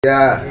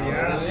Yeah.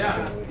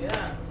 Yeah.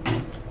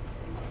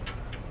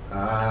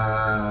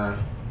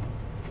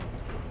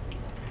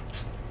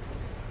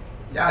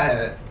 Y'all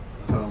had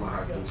put on my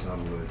heart to do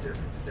something a little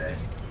different today.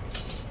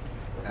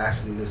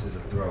 Actually, this is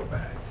a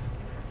throwback.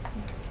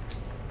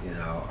 You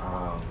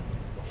know,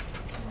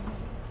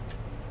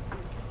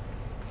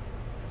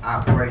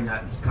 I pray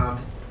nothing's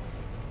coming.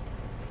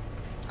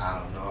 I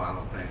don't know. I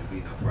don't claim to be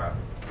no prophet.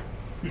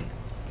 You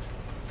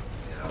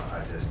know,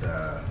 I just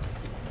a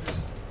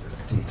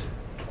teacher.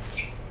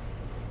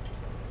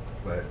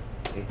 But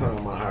he put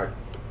on my heart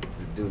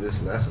to do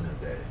this lesson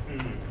today.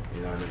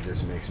 You know, and it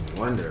just makes me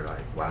wonder,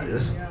 like, why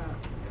this one?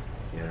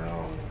 You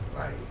know,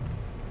 like,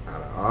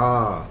 out of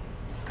all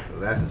the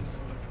lessons,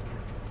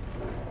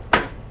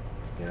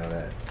 you know,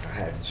 that I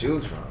had to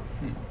choose from,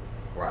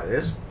 why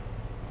this one?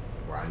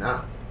 Why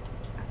not?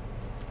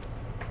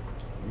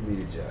 You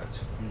be the judge.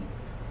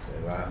 Say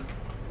loud.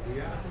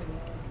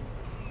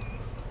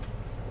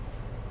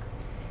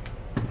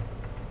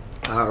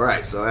 All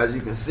right, so as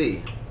you can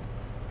see,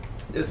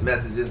 this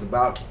message is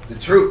about the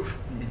truth.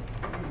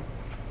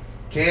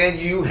 Can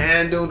you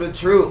handle the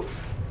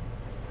truth?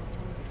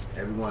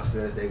 Everyone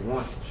says they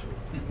want the truth.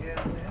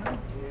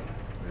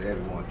 But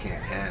everyone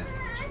can't handle the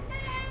truth.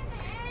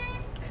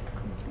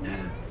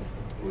 And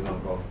we're going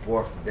to go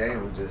forth today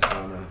and we're just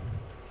going to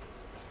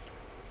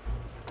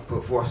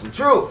put forth some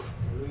truth.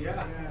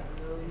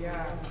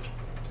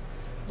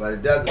 But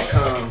it doesn't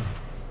come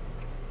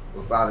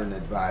without an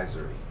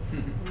advisory.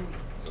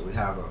 So we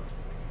have a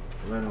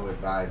parental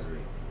advisory.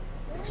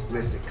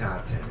 Explicit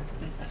content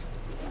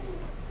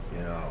is,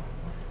 you know.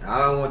 Now, I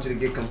don't want you to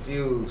get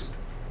confused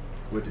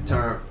with the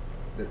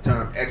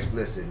term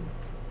explicit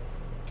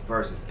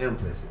versus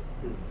implicit.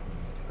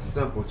 A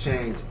simple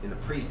change in the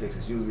prefix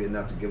is usually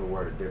enough to give a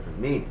word a different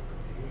meaning,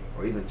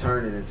 or even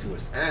turn it into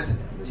its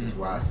antonym. This is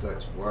why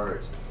such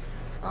words,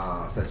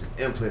 such as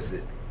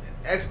implicit and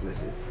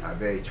explicit, are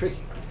very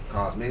tricky.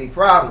 Cause many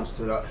problems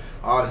to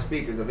all the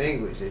speakers of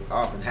English. It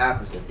often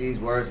happens that these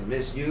words are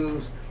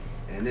misused,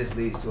 and this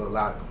leads to a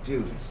lot of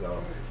confusion.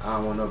 So I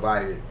don't want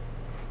nobody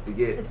to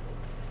get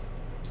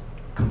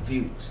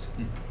confused.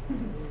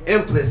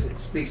 Implicit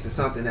speaks to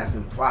something that's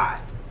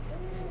implied,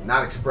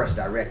 not expressed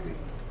directly,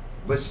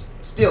 but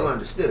still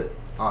understood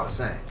all the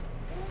same.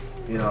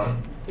 You know,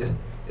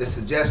 it's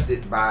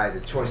suggested by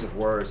the choice of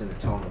words and the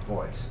tone of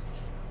voice.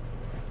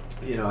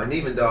 You know, and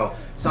even though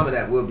some of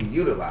that will be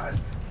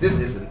utilized, this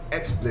is an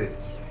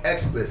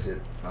explicit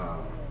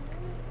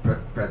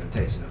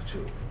presentation of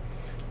truth.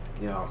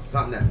 You know,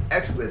 something that's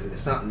explicit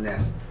is something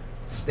that's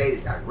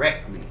stated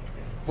directly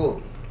and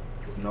fully,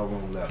 with no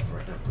room left for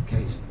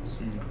implications.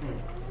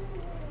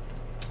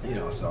 You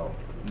know, so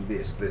you be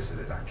explicit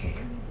as I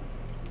can,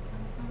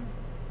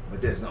 but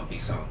there's gonna be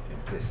some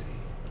implicity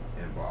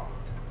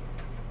involved,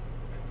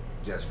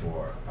 just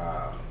for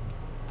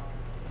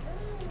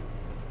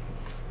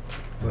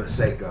the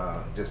sake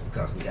of, just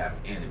because we have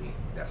an enemy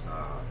that's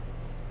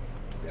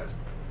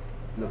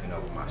looking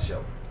over my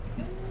shoulder.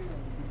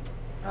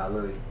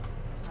 Hallelujah.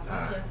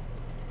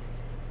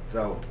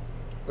 So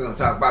we're gonna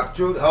talk about the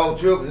truth, the whole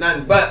truth, and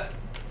nothing but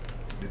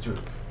the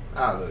truth.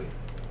 Hallelujah.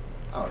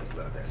 I always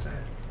love that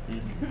saying.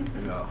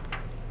 You know.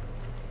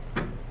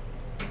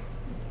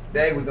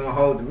 Today we're gonna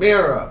hold the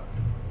mirror up.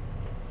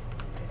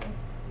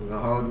 We're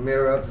gonna hold the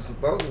mirror up to some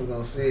folks. We're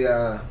gonna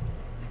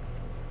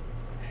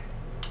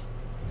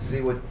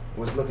see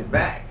what's looking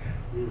back.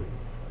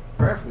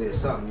 Preferably it's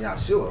something y'all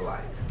sure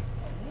like.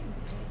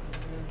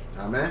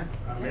 Amen.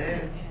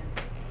 Amen.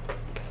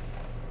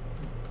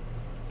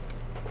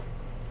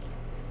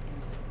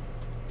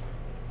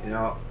 You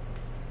know,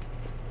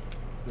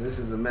 this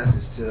is a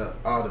message to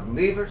all the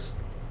believers,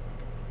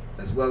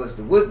 as well as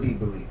the would-be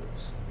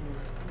believers,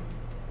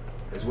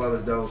 as well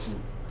as those who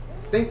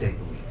think they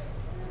believe,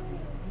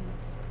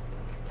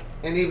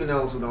 and even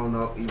those who don't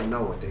even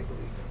know what they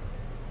believe,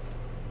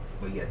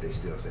 but yet they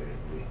still say they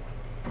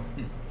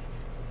believe.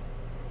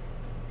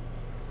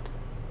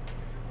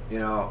 You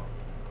know,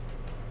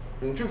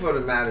 and the truth of the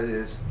matter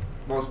is,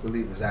 most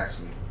believers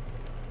actually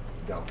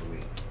don't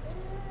believe.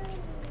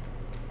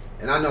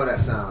 And I know that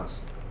sounds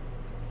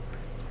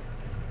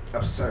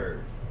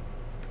absurd.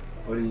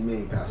 What do you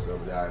mean, Pastor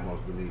Obadiah?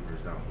 Most believers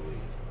don't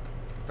believe.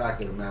 The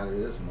fact of the matter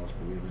is, most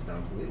believers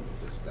don't believe.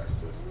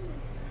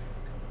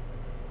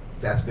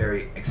 That's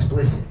very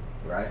explicit,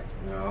 right?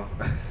 You know,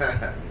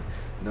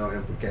 no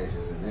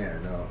implications in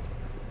there, no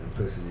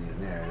implicity in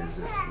there. It's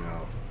just, you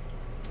know,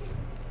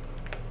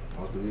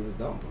 most believers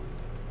don't believe.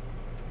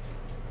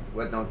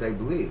 What don't they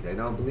believe? They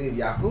don't believe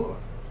Yahuwah.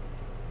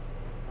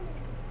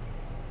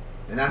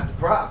 And that's the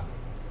problem.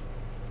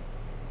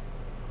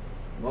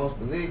 Most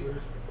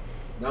believers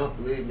don't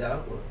believe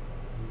Yahuwah.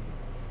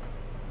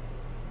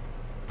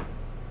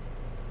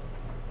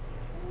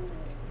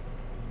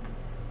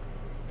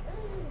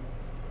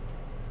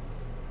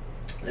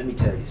 Let me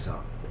tell you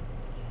something.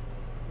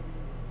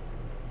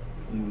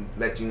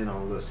 Let you in on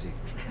a little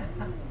secret.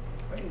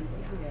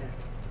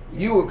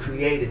 You were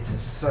created to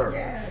serve.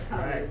 Yes,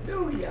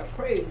 hallelujah.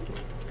 Praise.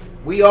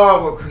 We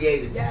all were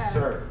created to Yes,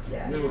 serve.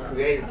 yes. We were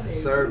created to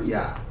serve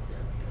Yah.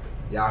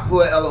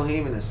 Yahuwah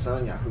Elohim and his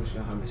son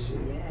Yahushua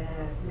HaMashiach.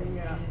 Yes.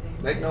 Yeah.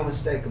 Make no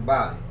mistake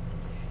about it.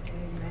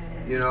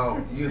 Amen. You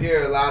know, you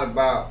hear a lot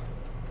about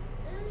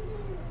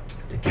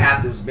the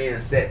captives being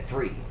set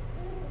free.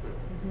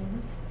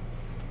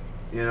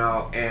 You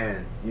know,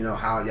 and you know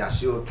how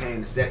Yahshua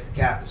came to set the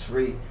captives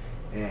free,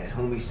 and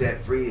whom he set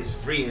free is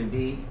free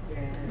indeed.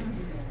 Yes.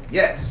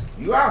 Yes,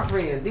 you are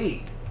free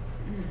indeed.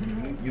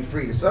 You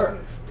free to serve.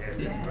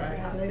 Yes.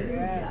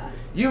 Hallelujah.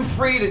 You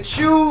free to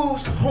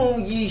choose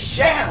whom ye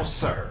shall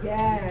serve.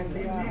 Yes.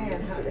 Amen.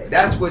 Hallelujah.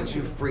 That's what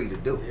you free to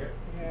do.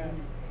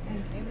 Yes.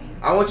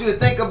 I want you to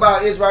think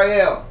about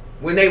Israel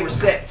when they were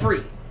set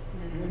free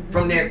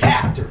from their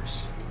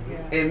captors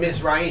in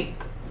Mizraim.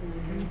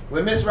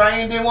 When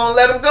Mizraim didn't want to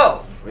let them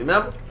go,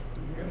 remember?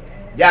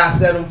 Yah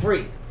set them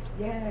free.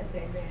 Yes.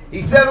 Amen.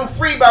 He set them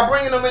free by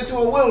bringing them into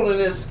a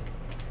wilderness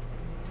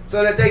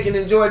so that they can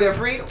enjoy their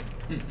freedom?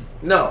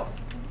 No.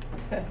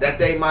 That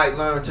they might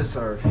learn to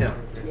serve him.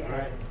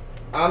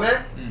 Yes.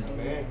 Amen?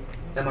 Amen.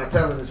 Am I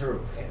telling the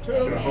truth?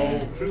 The whole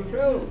truth.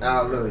 True.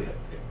 Hallelujah.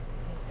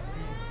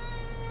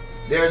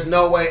 There's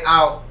no way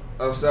out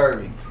of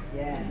serving.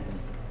 Yes.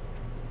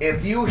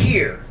 If you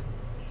here,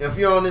 if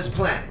you're on this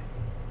planet,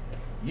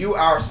 you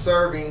are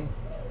serving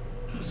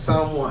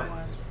someone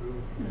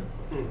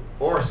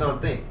or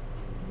something.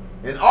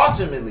 And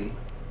ultimately,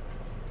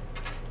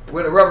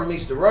 where the rubber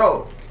meets the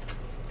road,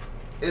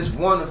 it's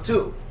one of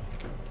two.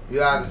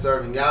 You're either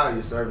serving Yah or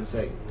you're serving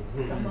Satan.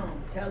 Come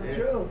on. Tell the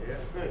truth.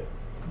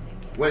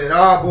 When it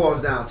all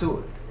boils down to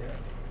it,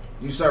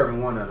 you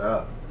serving one or the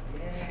other.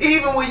 Yes.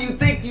 Even when you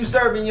think you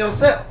serving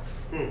yourself,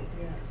 Yes.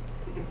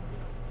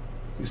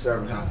 you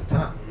serving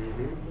Hasatan.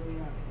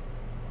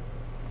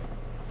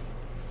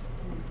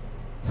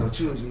 So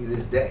choose you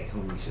this day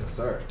whom you shall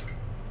serve.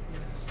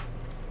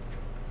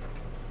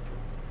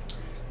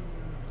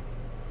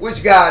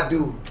 Which God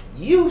do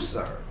you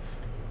serve?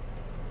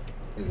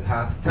 Is it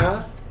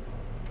Hasatan,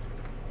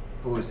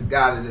 who is the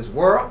God of this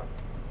world?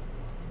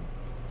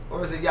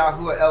 Or is it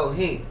Yahuwah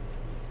Elohim,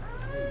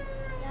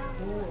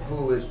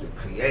 who is the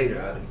creator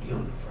of the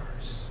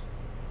universe?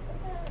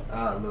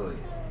 Hallelujah.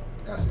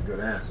 That's a good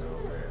answer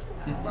over there.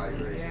 Somebody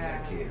raising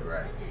that kid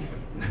right.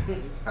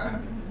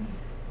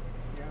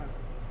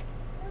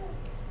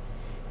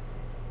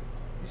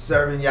 You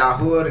serving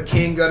Yahuwah, the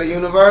king of the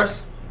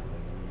universe?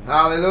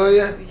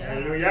 Hallelujah.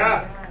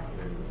 Hallelujah.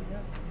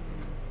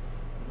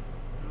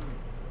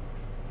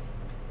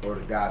 Or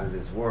the God of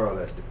this world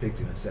as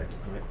depicted in 2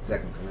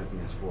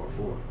 Corinthians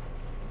 4:4.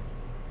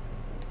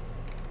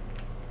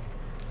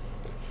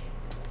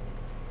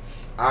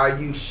 Are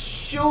you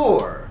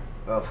sure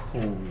of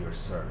whom you're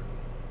serving?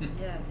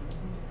 Yes.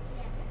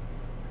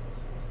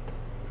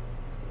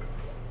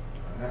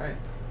 All right.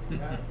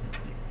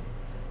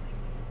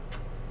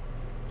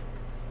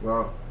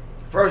 Well,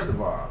 first of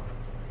all,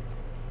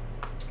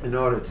 in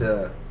order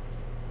to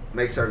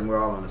make certain we're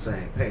all on the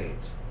same page,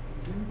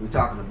 we're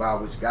talking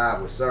about which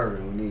God we're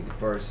serving. We need to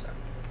first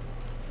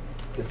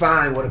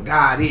define what a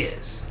God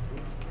is.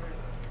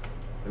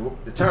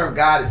 The term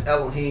God is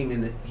Elohim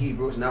in the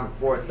Hebrew. It's number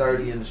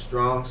 430 in the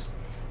Strong's.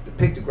 The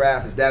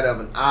pictograph is that of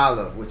an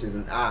olive, which is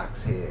an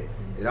ox head.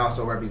 It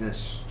also represents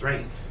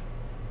strength.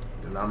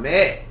 The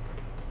lamed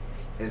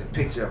is a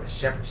picture of a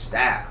shepherd's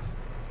staff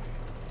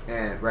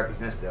and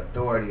represents the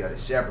authority of the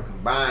shepherd.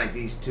 Combined,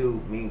 these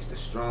two means the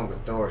strong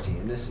authority,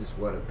 and this is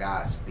what a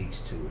God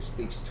speaks to. It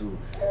speaks to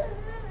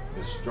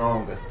the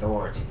strong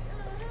authority.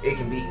 It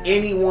can be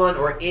anyone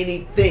or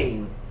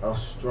anything of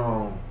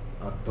strong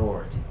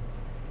authority.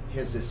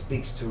 Hence, it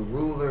speaks to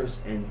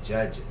rulers and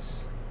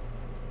judges.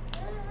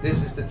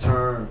 This is the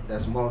term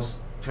that's most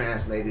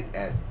translated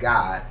as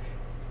God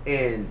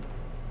in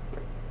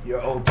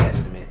your Old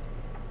Testament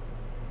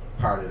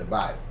part of the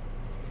Bible.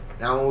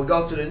 Now, when we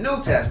go to the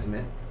New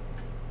Testament,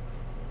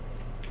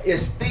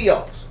 it's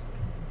Theos,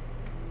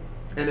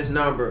 and it's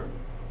number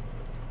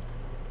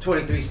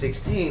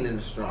 2316 in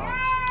the Strong's,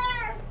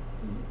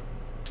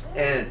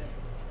 and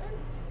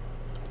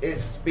it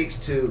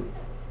speaks to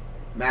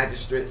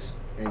magistrates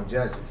and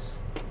judges.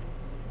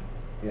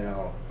 And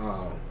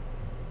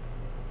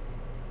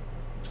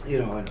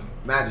a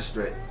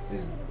magistrate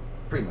is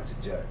pretty much a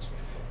judge.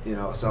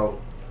 So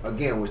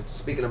again, we're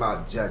speaking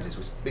about judges.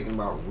 We're speaking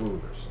about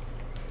rulers.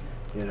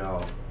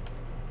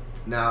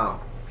 Now,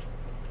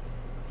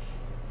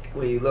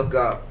 when you look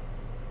up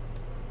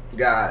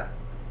God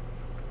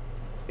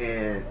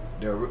in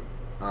the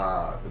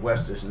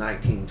Webster's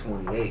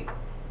 1928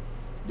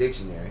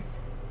 dictionary,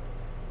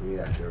 I believe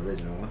that's the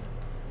original one.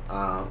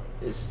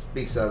 It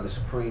speaks of the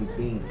supreme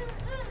being,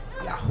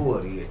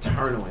 Yahuwah, the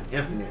eternal and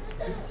infinite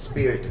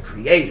spirit, the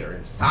creator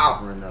and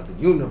sovereign of the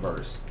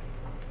universe.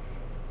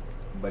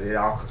 But it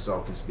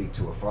also can speak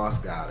to a false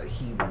god, a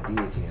heathen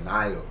deity, an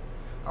idol,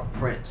 a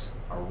prince,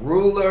 a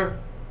ruler,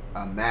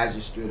 a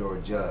magistrate, or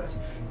a judge.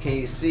 Can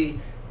you see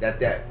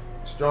that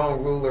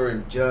strong ruler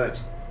and judge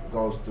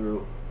goes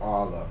through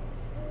all of them?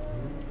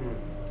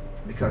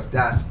 Because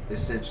that's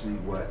essentially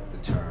what the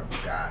term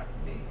God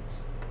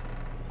means.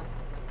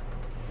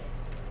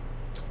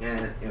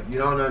 And if you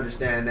don't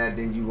understand that,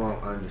 then you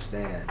won't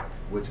understand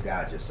which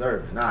God you're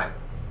serving either.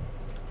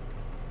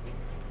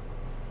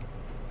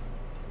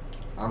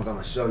 I'm going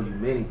to show you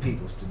many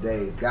people's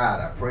today's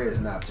God. I pray it's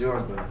not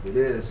yours, but if it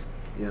is,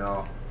 you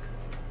know,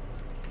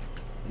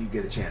 you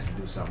get a chance to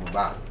do something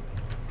about it.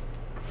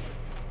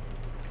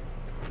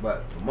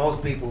 But for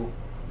most people,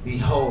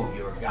 behold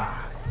your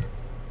God.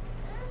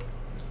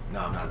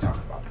 No, I'm not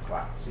talking about the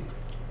clouds either.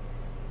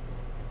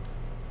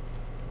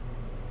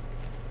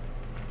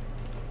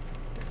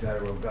 The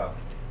federal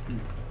government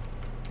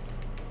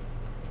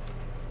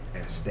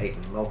and state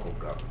and local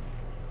government.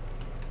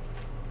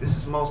 This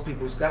is most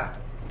people's God.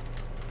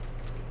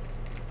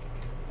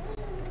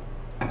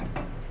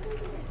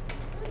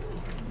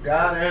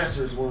 God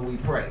answers when we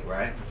pray,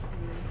 right?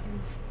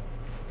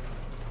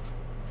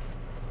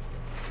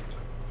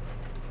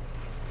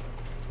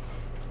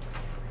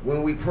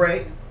 When we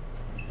pray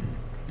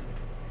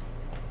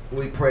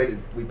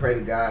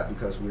to God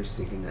because we're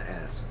seeking the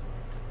answer.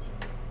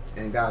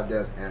 And God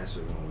does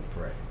answer when we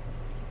pray.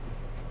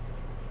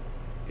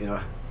 You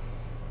know,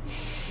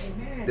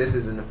 Amen. this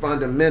is a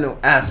fundamental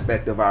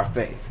aspect of our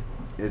faith,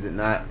 is it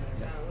not?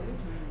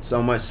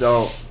 So much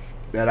so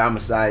that our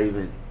Messiah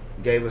even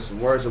gave us some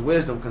words of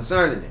wisdom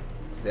concerning it.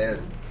 It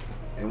says,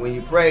 and when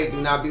you pray,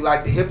 do not be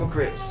like the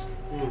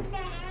hypocrites.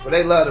 For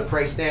they love to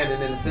pray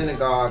standing in the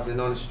synagogues and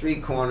on the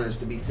street corners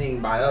to be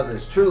seen by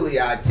others. Truly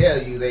I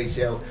tell you,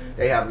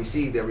 they have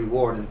received their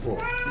reward in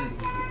full.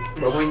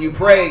 But when you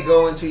pray,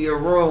 go into your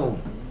room,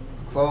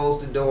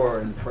 close the door,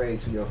 and pray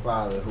to your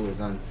Father who is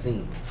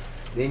unseen.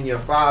 Then your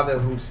Father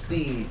who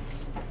sees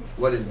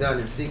what is done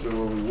in secret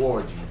will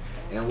reward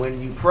you. And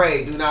when you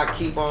pray, do not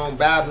keep on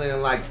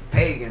babbling like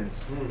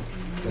pagans,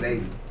 for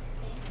they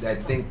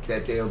that think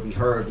that they'll be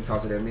heard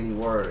because of their many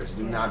words.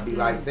 Do not be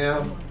like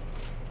them,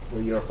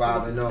 for your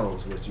Father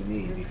knows what you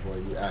need before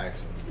you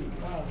ask Him.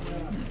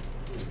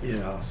 You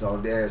know, so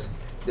there's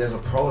a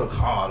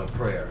protocol to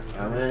prayer.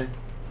 Amen.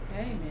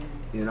 Amen.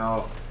 You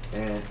know,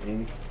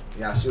 and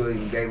Yahshua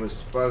even gave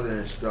us further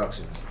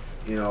instructions.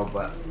 You know,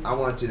 but I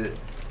want to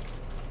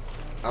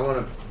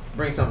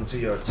bring something to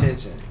your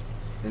attention,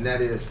 and that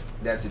is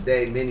that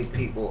today many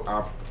people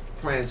are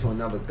praying to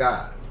another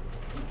God.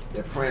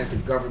 They're praying to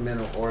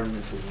governmental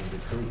ordinances and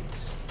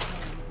decrees.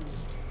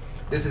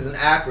 This is an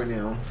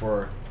acronym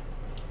for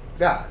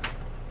God.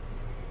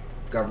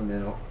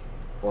 Governmental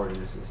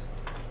ordinances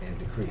and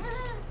decrees.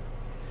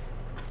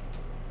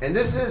 And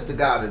this is the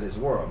God of this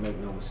world, make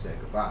no mistake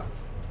about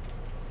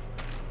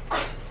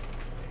it.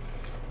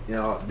 You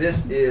know,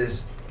 this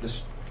is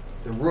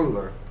the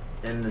ruler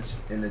and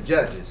the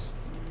judges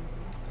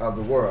of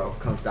the world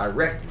comes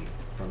directly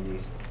from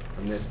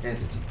this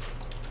entity,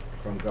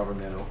 from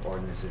governmental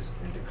ordinances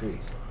and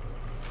decrees.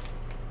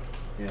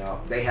 You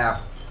know, they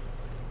have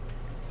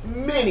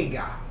many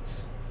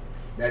gods.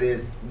 That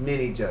is,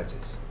 many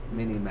judges,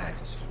 many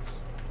magistrates.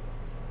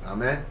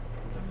 Amen?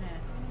 Amen.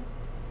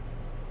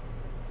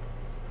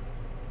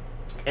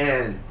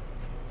 And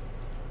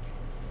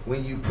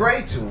when you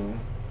pray to Him,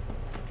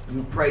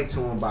 you pray to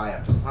Him by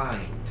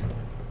applying to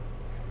Him.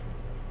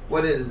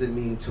 What does it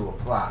mean to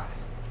apply?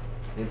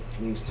 It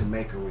means to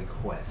make a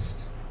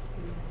request.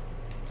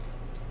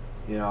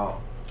 You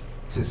know,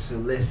 to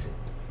solicit,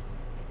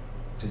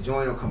 to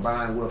join or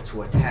combine with,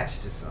 to attach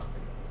to something.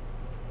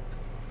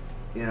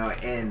 You know,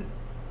 and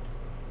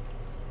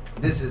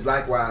this is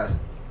likewise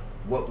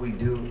what we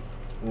do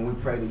when we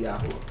pray to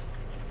Yahweh.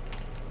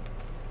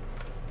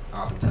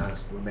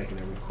 Oftentimes we're making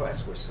a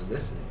request, we're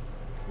soliciting,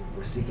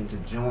 we're seeking to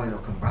join or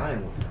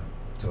combine with Him,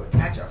 to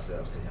attach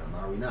ourselves to Him,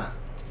 are we not?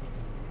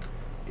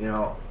 You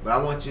know, but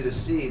I want you to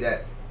see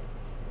that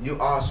you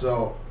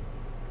also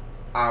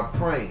are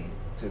praying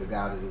to the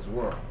God of this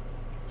world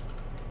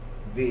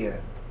via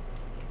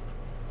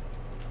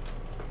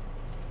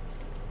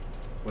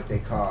what they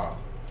call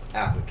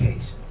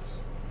applications.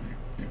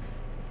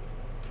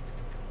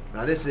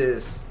 Now this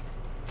is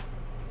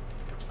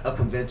a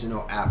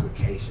conventional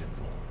application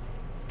form,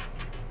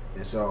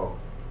 and so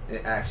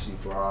it asks you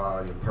for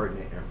all your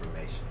pertinent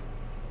information.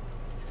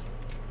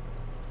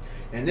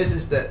 And this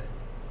is the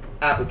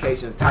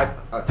application type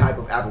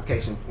of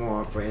application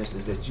form, for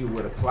instance, that you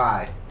would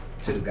apply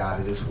to the God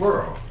of this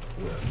world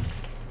with.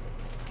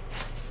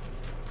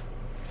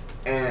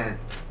 And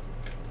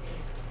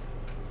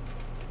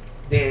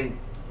then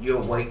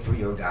you'll wait for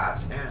your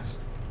God's answer.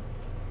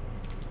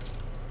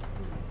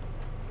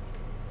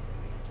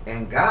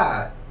 And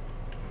God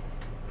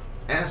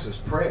answers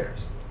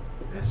prayers.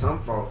 And some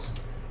folks,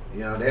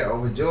 you know, they're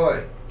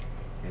overjoyed.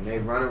 And they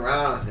run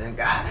around saying,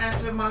 God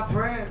answered my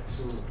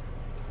prayers.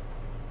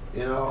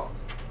 You know.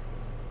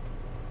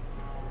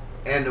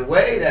 And the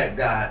way that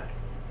God,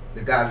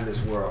 the God of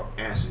this world,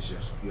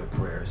 answers your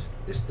prayers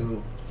is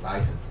through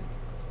licensing.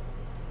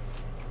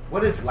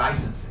 What is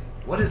licensing?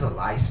 What is a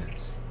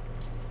license?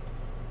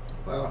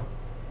 Well,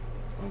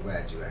 I'm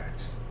glad you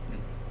asked.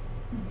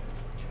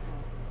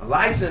 A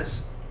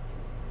license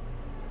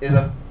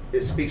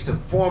it speaks to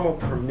formal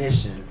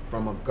permission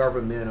from a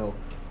governmental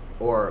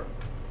or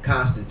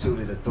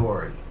constituted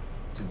authority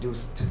to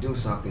do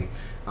something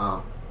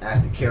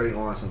asked to carry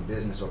on some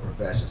business or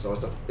profession. So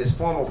it's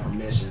formal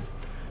permission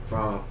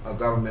from a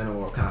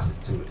governmental or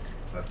constituted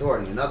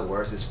authority. In other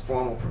words, it's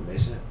formal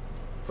permission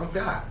from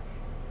God,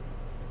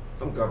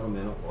 from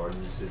governmental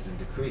ordinances and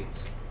decrees.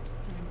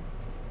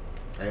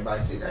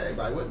 Everybody see that?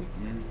 Everybody with me?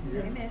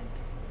 Amen.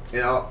 You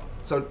know,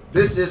 so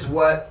this is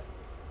what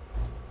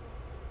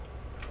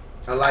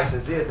a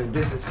license is, and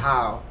this is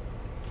how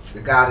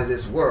the God of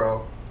this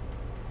world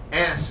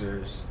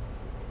answers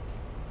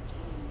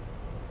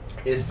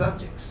its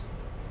subjects.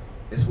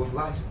 It's with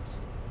license.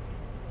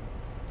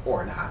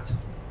 Or not.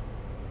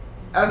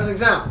 As an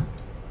example,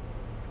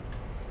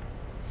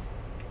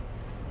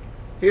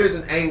 here's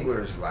an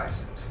angler's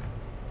license,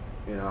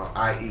 you know,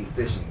 i.e.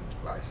 fishing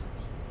license.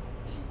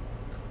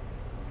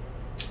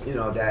 You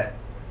know, that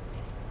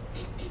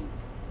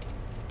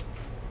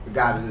the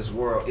God of this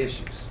world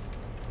issues.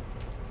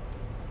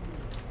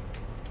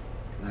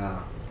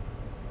 Now,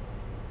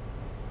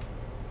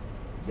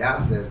 Yah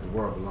says the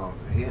world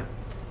belongs to him.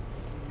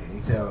 And he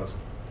tells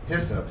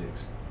his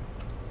subjects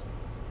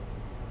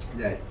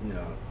that, you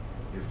know,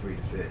 you're free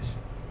to fish.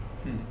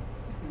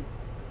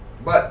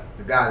 But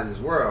the God of this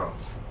world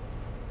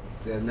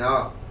says,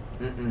 no,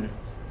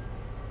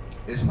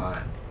 it's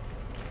mine.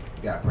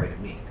 You got to pray to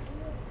me.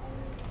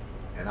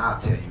 And I'll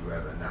tell you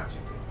whether or not you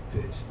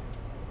can fish.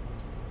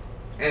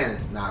 And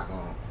it's not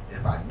going to,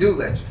 if I do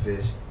let you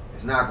fish,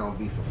 it's not going to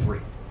be for free.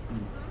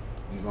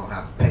 You're going to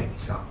have to pay me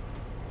something.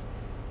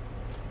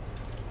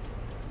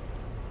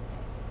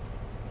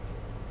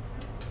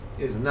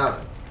 Here's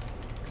another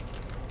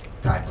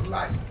type of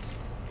license.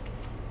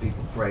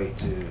 People pray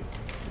to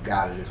the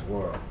God of this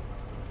world.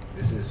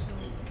 This is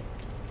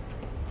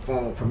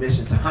formal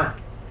permission to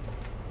hunt.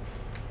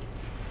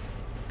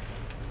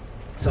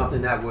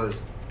 Something that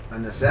was a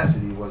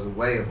necessity, was a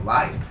way of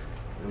life,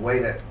 the way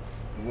that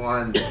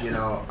one, you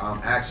know,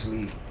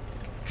 actually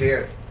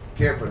cared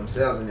for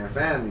themselves and their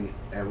family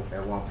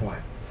at one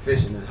point.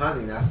 Fishing and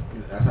hunting,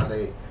 that's how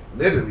they,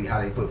 literally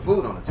how they put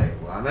food on the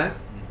table. Amen.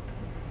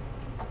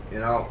 You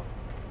know,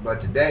 but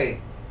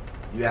today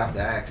you have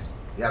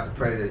to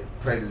pray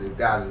to the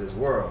God of this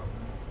world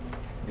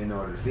in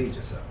order to feed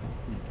yourself.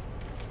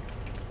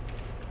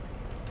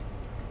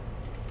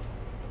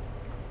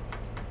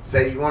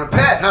 Say you want a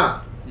pet,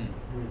 huh?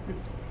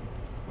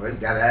 Well, you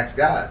got to ask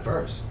God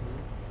first.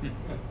 You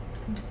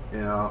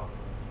know,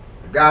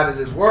 the God of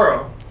this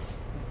world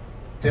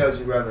tells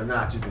you whether or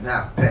not you can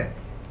have a pet.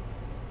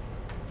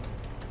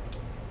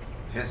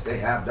 Hence, they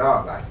have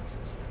dog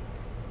licenses.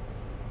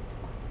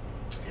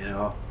 You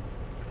know,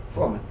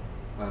 for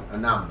a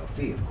nominal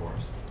fee, of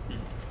course.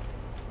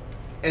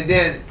 And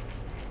then,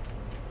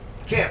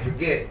 can't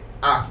forget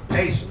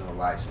occupational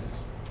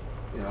license.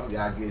 You know,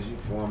 Yah gives you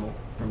formal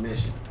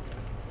permission.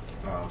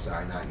 I'm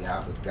sorry, not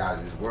Yah, but God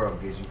of this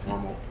world gives you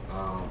formal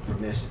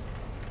permission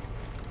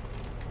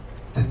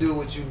to do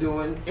what you're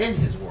doing in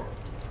his world.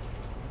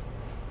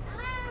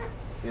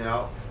 You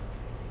know,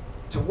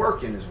 to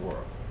work in his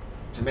world,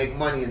 to make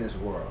money in this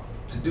world,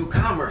 to do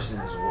commerce in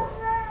this world.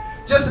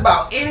 Just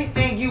about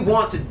anything you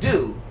want to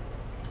do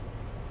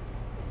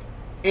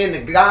in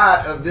the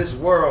God of this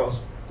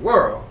world's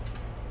world,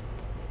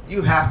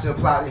 you have to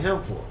apply to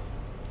him for.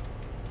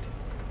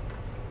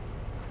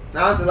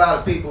 Now, there's a lot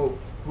of people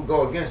who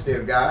go against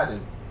their God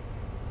and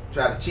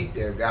try to cheat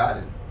their God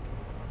and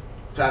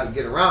try to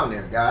get around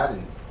their God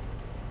and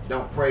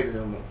don't pray to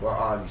them for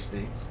all these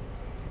things.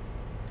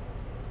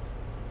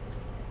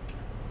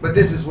 But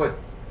this is what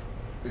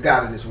the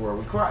God of this world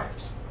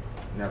requires,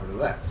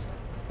 nevertheless.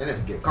 And if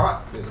you get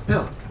caught, there's a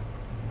penalty.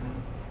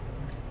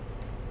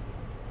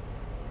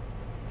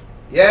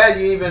 Yeah,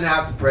 you even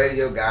have to pray to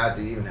your God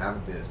to even have a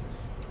business.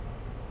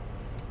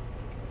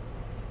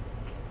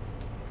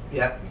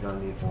 Yep, you're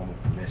going to need formal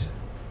permission.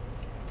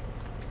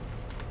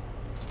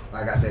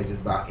 Like I say,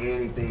 just about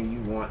anything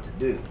you want to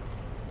do,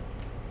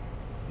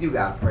 you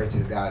got to pray to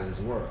the God of this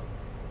world.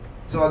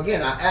 So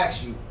again, I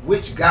ask you,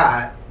 which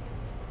God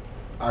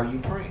are you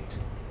praying to?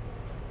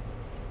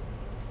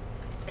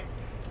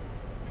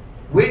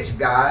 Which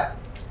God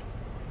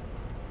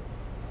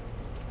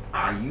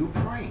are you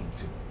praying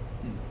to?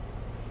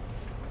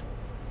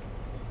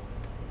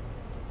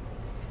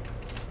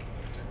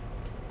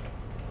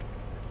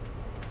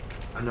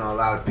 I know a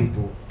lot of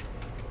people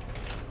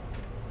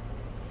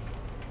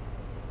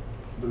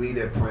believe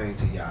they're praying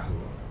to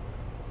Yahuwah.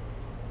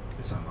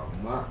 And some of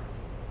them are.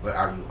 But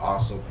are you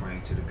also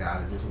praying to the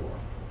God of this world?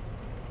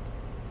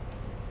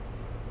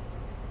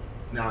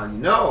 Now, you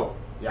know,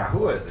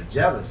 Yahuwah is a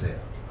jealous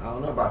hell. I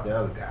don't know about the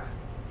other guy.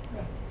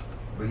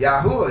 But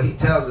Yahuwah, he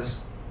tells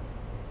us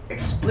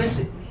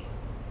explicitly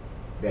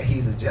that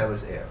he's a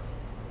jealous hell.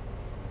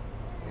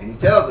 And he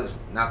tells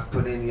us not to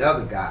put any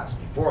other gods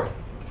before him.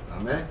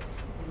 Amen?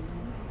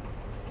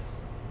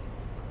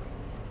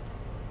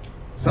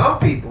 Some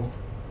people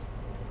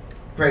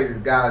pray to the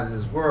God of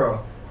this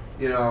world.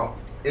 You know,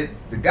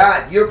 it's the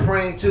God you're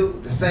praying to,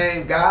 the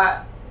same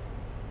God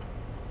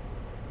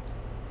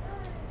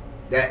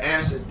that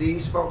answered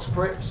these folks'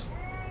 prayers.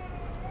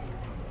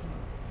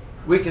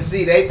 We can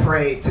see they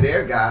prayed to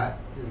their God,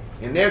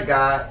 and their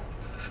God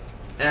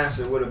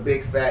answered with a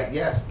big fat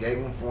yes, gave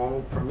him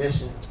formal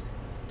permission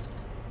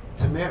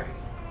to marry.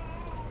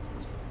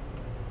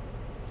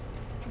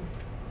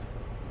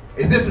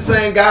 Is this the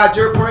same God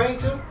you're praying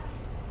to?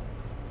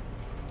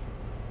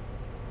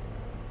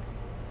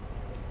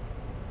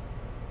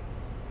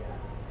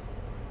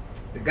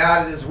 The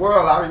God of this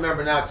world, I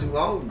remember not too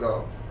long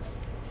ago,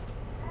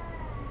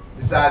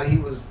 decided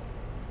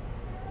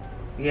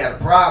he had a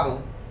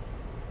problem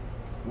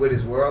with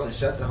his world and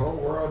shut the whole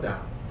world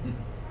down.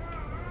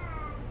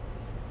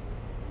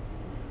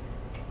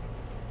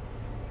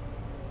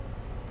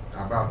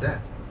 How about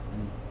that?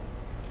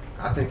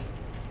 I think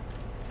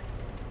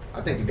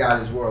the God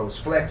of this world was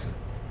flexing.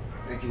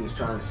 I think he was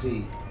trying to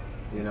see,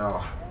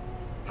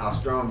 how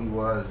strong he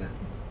was and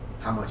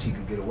how much he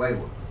could get away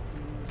with.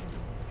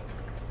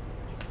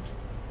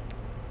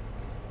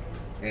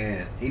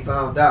 And he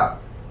found out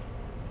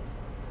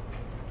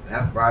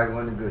that probably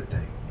wasn't a good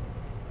thing.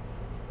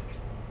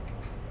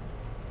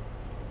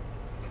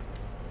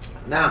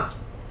 Now,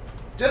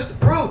 just to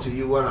prove to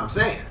you what I'm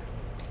saying,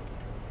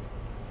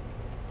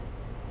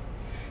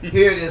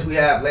 here it is, we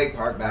have Lake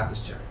Park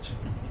Baptist Church.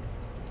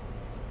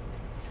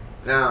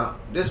 Now,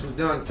 this was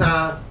during the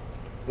time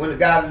when the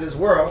God of this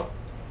world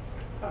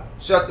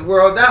shut the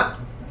world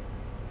down.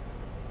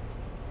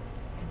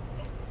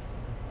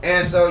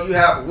 And so you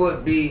have a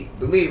would-be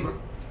believer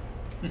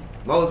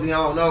mosey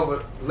on over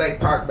to Lake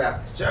Park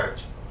Baptist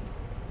Church,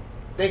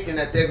 thinking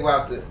that they're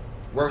about to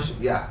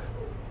worship Yah,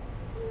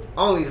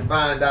 only to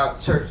find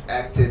out church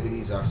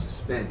activities are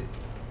suspended.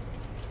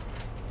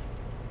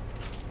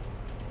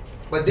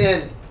 But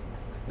then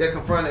they're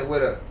confronted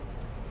with a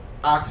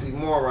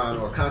oxymoron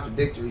or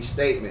contradictory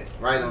statement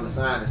right on the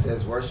sign that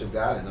says worship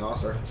God in all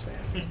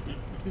circumstances.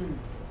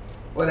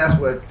 Well, that's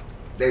what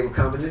they were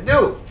coming to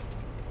do.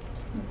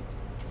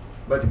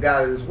 But the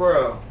God of this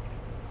world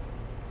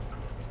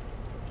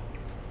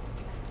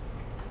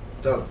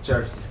told the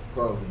church to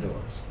close the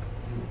doors.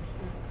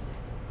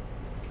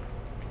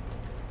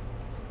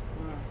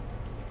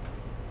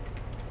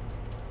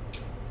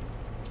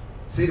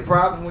 See the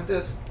problem with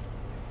this?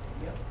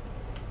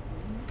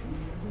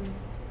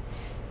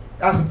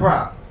 That's the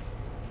problem.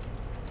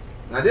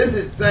 Now this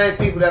is the same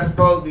people that's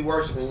supposed to be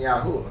worshiping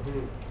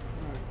Yahuwah.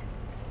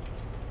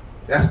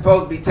 That's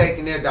supposed to be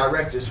taking their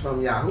directives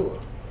from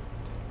Yahuwah.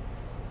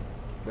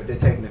 But they're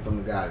taking it from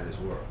the God of this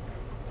world.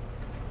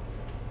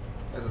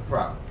 There's a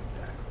problem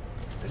with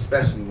that.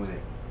 Especially when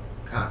it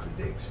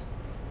contradicts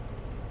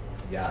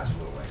Yah's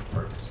will and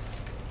purposes.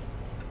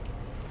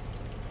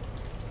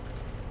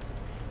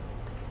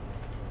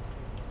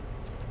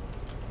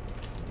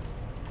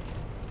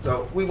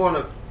 So we want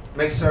to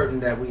make certain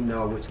that we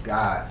know which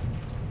God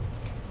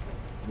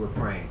we're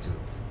praying to.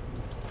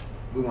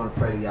 We want to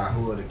pray to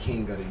Yahuwah, the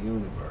King of the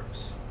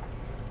universe.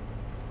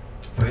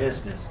 For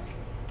instance,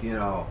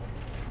 Yahuwah,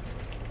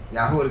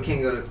 the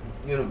King of the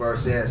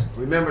universe says,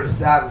 remember the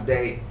Sabbath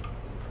day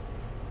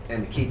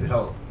and to keep it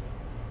holy.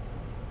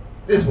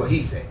 This is what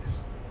he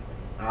says.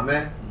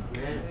 Amen?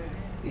 Amen.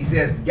 He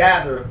says to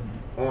gather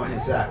on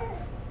his Sabbath.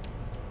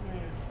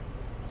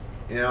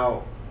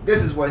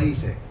 This is what he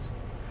says.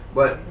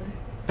 But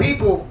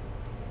people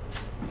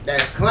that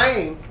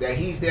claim that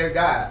he's their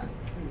God,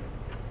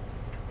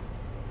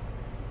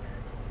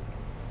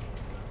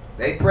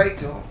 they pray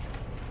to him.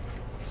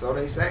 So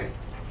they say.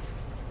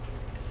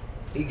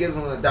 He gives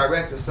them a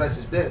directive such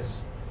as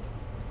this.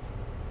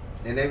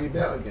 And they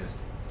rebel against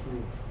it.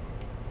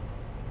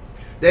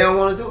 They don't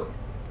want to do it.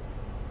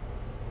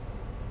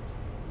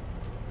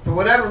 For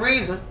whatever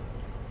reason,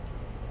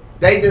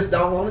 they just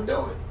don't want to do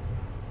it.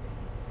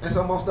 And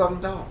so most of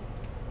them don't.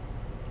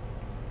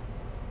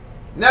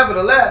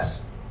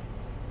 Nevertheless,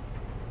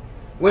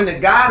 when the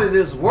God of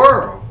this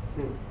world,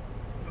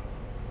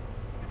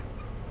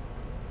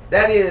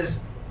 that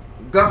is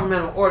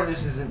governmental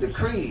ordinances and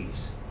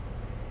decrees,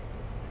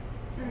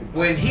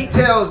 when he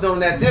tells them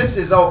that this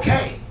is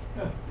okay,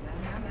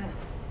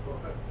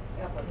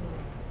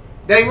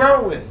 they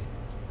roll with it.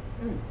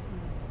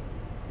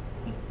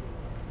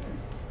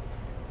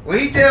 When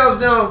he tells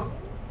them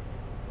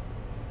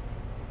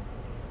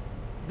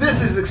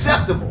this is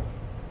acceptable,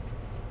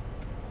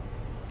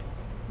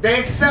 they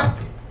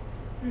accept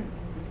it.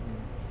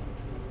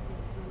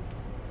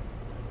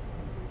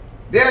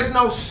 There's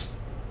no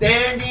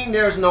standing,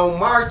 there's no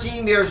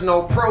marching, there's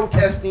no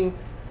protesting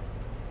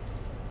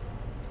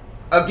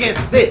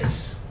against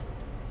this.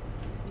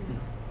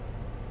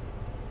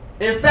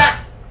 In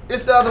fact,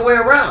 it's the other way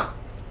around.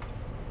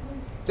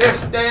 They're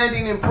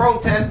standing and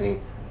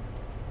protesting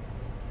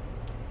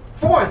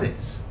for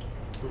this.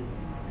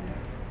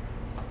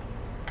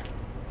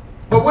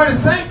 But what do the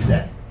saints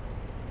say?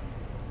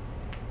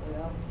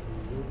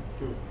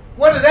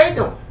 What are they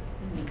doing?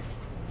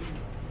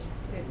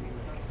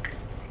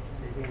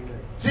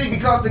 See,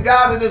 because the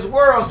God of this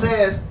world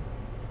says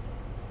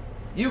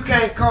you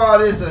can't call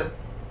this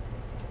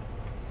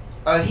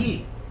a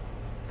he,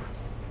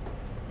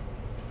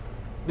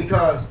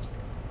 because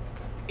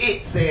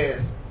it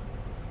says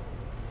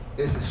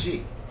it's a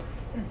she.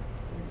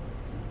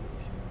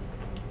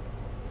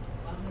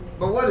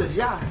 But what does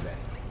Yah say?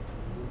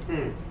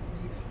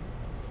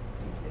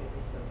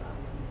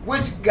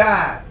 Which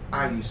God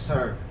are you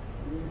serving?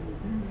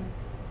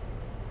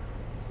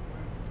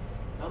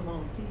 Come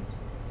on, teach.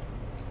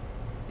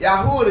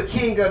 Yahuwah, the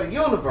king of the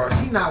universe,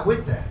 he's not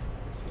with that.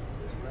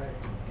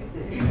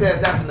 He says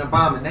that's an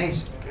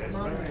abomination.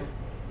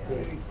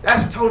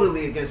 That's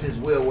totally against his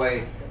will,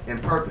 way,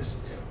 and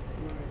purposes.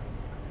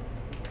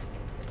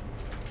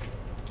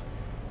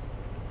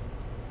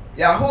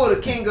 Yahuwah,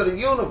 the king of the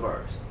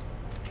universe,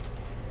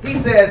 he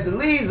says the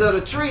leaves of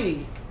the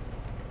tree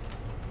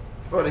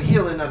for the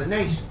healing of the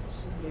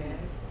nations.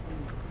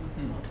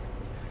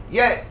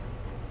 Yet,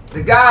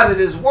 the God of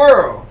this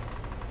world,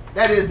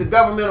 that is the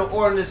governmental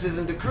ordinances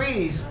and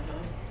decrees,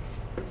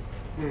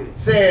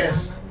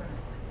 says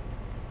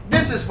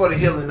this is for the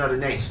healing of the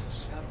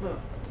nations.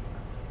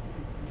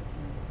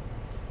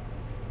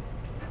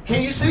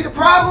 Can you see the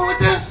problem with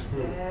this?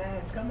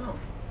 Yes, come on.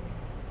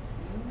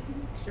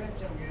 Stretch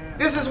them.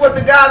 This is what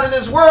the God of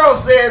this world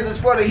says is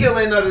for the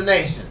healing of the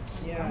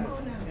nations.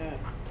 Yes.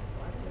 Yes.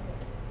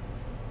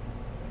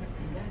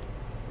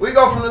 We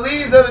go from the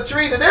leaves of the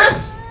tree to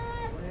this.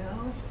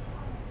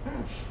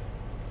 Well,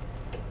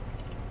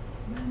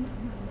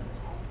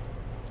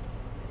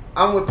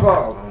 I'm with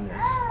Paul on this.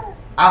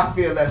 I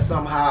feel that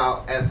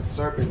somehow, as the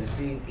serpent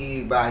deceived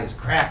Eve by his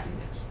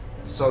craftiness,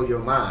 so your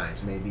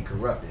minds may be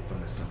corrupted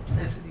from the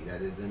simplicity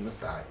that is in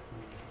Messiah.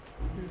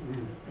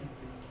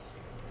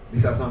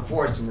 Because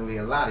unfortunately,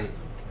 a lot of,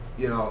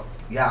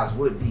 y'all's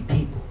would-be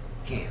people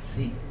can't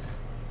see this.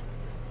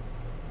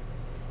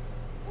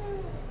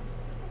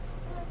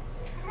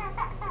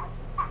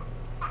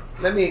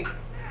 Let me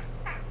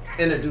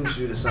introduce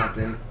you to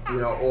something,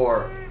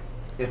 or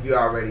if you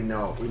already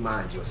know,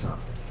 remind you of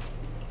something.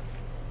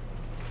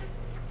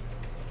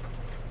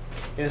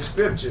 In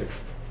scripture,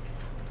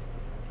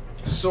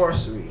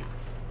 sorcery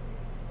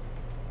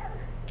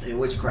and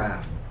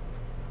witchcraft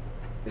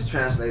is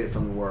translated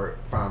from the word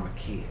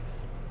pharmakia.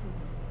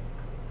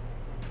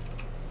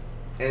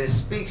 And it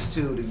speaks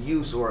to the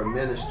use or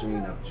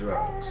administering of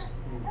drugs.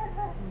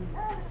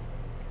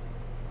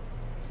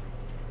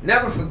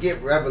 Never forget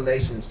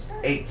Revelation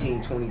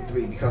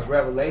 18:23, because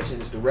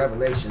Revelation is the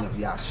revelation of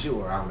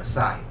Yahshua, our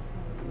Messiah.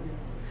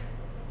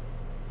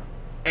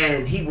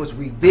 And he was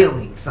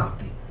revealing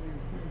something.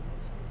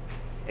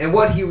 And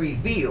what he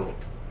revealed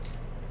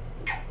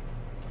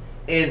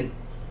in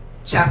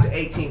chapter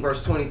 18,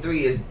 verse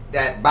 23 is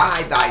that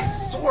by thy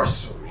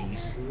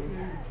sorceries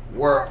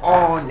were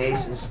all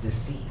nations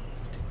deceived.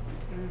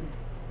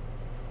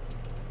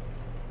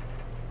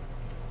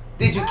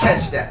 Did you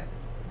catch that?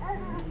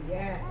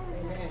 yes,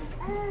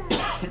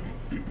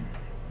 amen.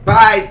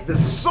 By the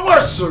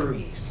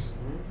sorceries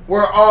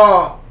were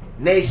all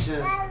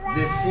nations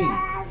deceived.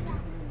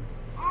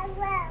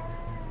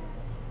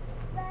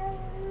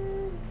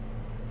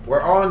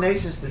 Were all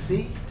nations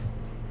deceived?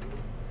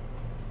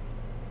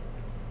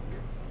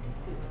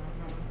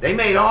 They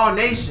made all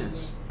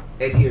nations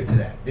adhere to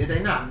that, did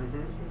they not?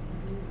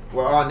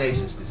 Were all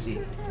nations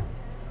deceived?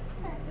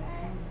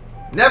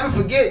 Never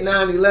forget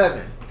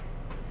 9/11,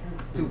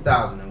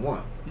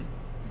 2001.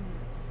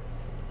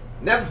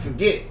 Never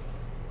forget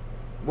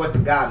what the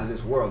God of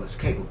this world is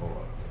capable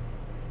of.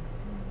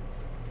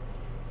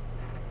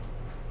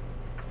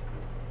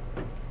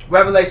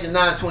 Revelation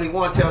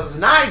 9:21 tells us,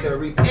 neither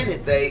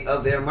repented they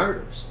of their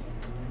murders,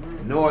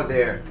 nor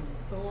their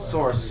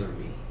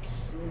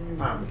sorceries,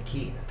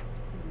 pharmakia,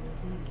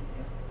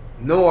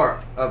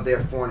 nor of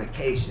their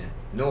fornication,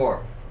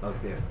 nor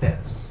of their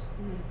thefts.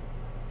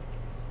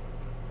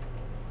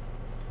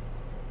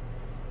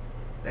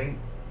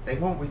 They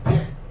won't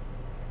repent.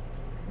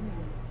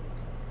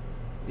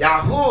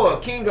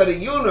 Yahuwah, king of the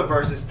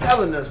universe, is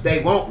telling us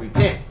they won't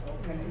repent.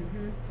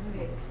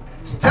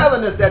 He's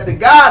telling us that the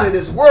God of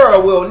this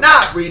world will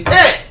not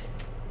repent.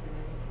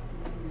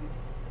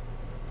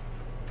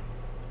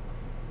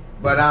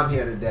 But I'm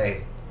here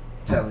today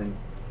telling,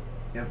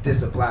 if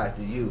this applies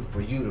to you,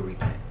 for you to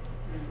repent.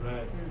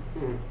 Right.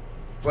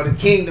 For the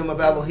kingdom of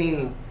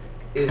Elohim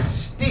is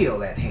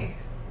still at hand.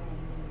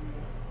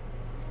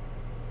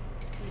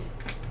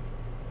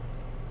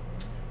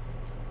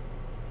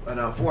 But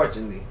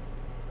unfortunately,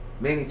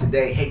 many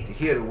today hate to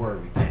hear the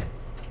word repent.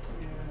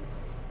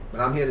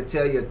 But I'm here to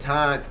tell you, a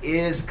time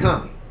is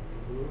coming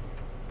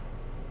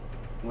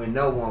when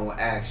no one will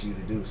ask you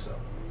to do so.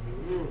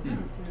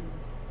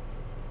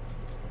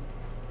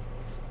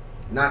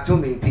 Not too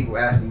many people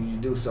asking you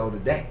to do so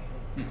today.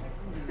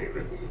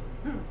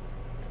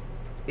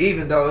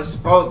 Even though it's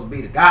supposed to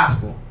be the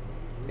gospel.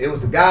 It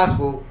was the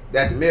gospel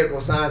that the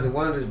miracle signs and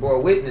wonders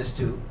bore witness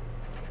to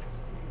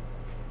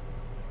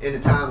in the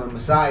time of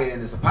Messiah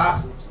and his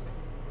apostles,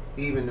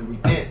 even to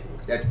repent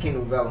that the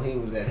kingdom of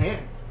Elohim was at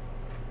hand.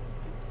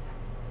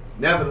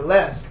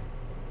 Nevertheless,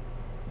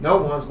 no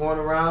one's going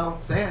around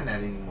saying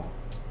that anymore.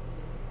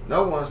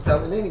 No one's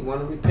telling anyone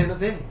to repent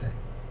of anything.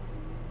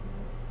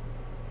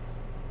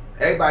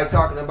 Everybody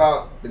talking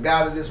about the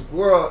God of this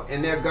world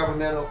and their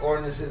governmental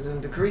ordinances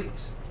and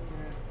decrees.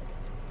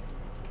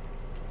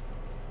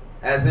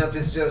 As if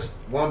it's just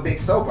one big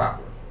soap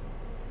opera.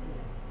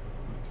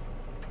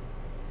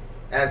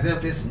 As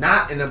if it's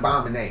not an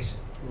abomination.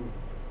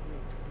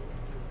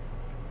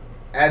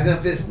 As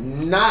if it's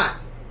not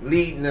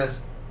leading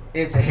us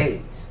into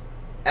Hades.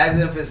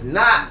 As if it's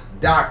not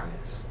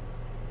darkness.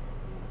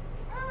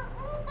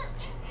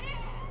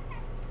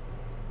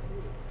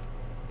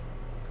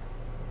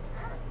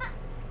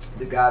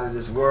 The God of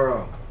this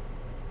world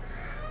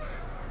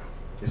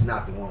is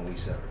not the one we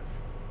serve.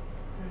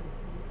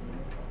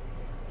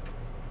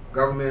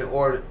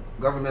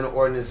 Governmental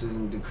ordinances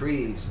and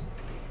decrees,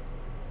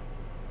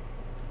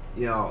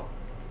 you know,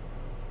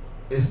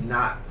 is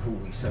not who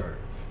we serve.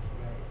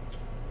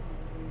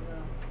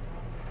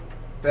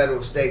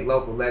 Federal, state,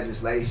 local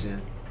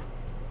legislation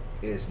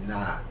is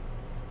not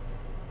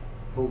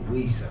who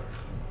we serve.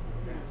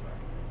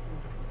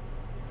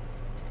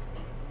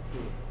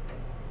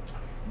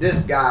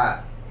 This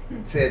God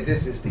said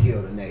this is to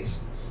heal the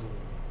nations.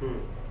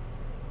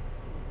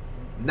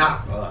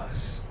 Not for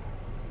us.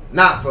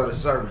 Not for the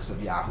servants of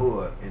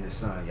Yahuwah and His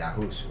Son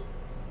Yahushua.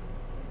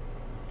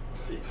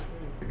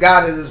 The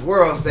God of this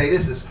world say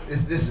this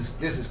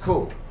is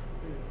cool.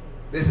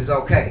 This is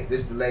okay.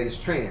 This is the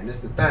latest trend.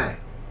 This is the thing.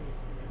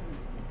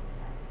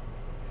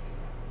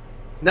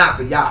 Not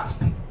for Yah's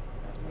people.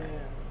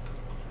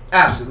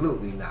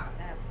 Absolutely not.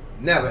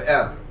 Never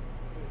ever.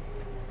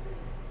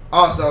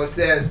 Also, it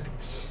says,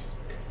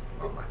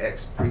 oh, my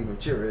ex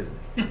premature, isn't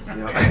it? You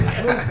know,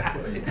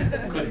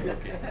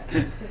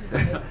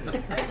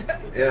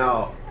 you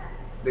know,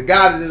 the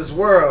God of this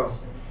world,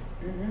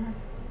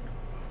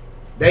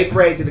 they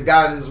prayed to the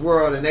God of this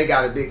world and they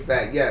got a big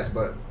fat yes,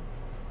 but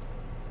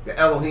the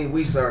Elohim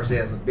we serve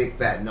says a big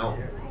fat no.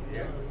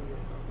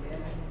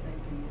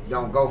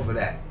 Don't go for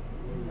that.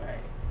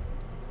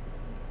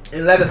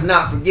 And let us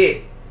not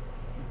forget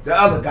the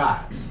other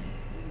gods.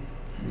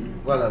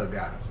 What other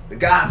gods? The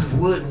gods of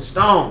wood and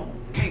stone.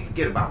 Can't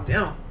forget about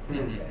them.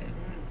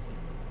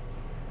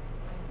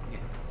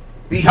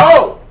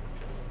 Behold,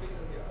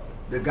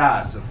 the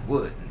gods of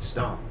wood and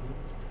stone.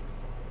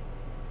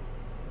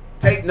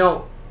 Take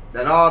note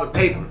that all the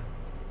paper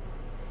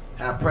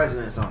have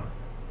presidents on it.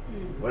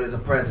 What is a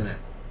president?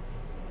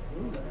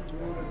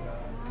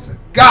 It's a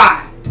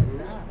god.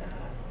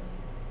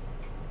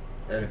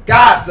 They're the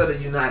gods of the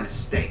United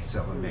States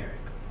of America.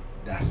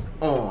 That's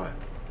on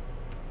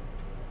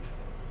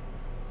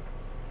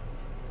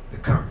the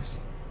currency.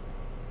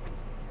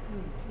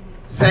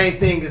 Same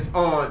thing is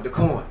on the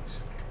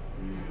coins.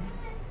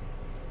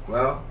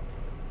 Well,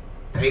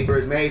 paper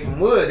is made from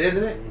wood,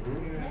 isn't it?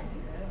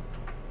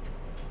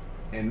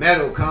 And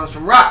metal comes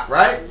from rock,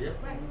 right?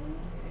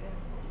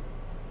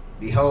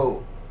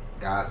 Behold,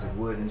 gods of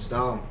wood and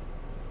stone.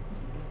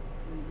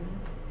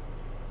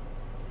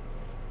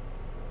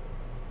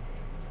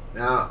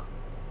 Now,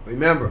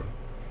 remember,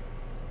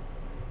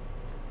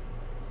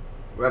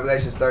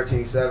 Revelations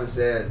 13:7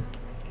 says,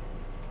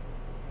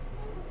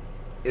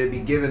 it'll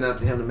be given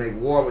unto him to make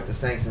war with the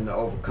saints and to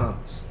overcome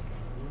us.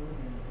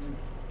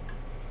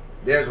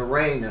 There's a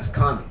reign that's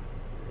coming.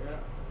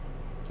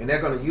 And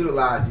they're going to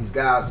utilize these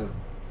gods of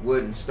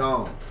wood and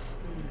stone,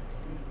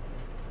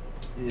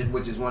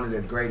 which is one of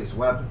their greatest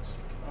weapons.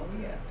 Oh,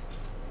 yeah.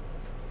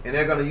 And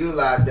they're going to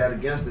utilize that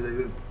against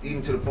us,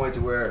 even to the point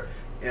to where,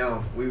 you know,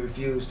 if we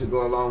refuse to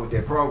go along with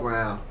their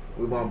program,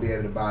 we won't be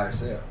able to buy or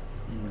sell.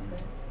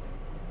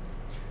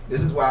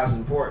 This is why it's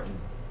important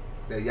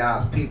that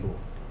Yah's people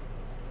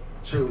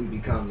truly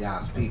become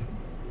Yah's people.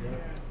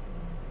 Yes.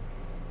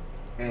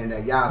 And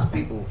that Yah's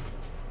people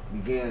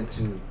begin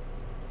to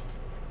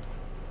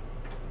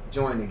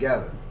join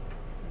together.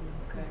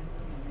 Okay.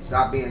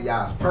 Stop being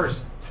Yah's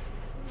person.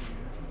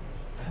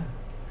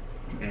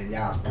 And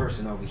Yah's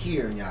person over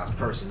here, and Yah's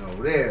person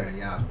over there, and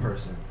Yah's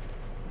person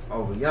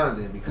over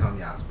yonder, and become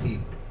Yah's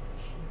people.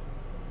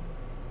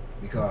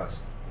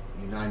 Because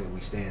united we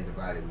stand,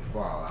 divided we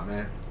fall.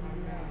 Amen.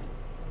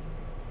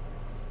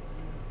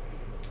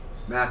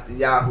 Matthew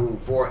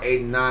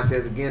 4:8-9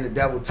 says again, the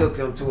devil took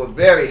him to a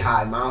very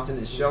high mountain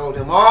and showed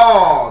him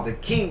all the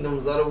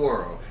kingdoms of the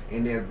world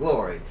in their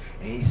glory.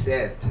 And he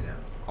said to them,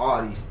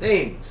 all these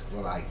things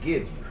will I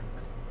give you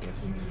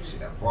if you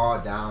shall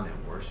fall down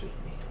and worship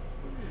me.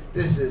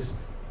 This is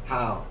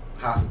how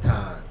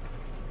Hasatan,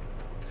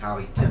 how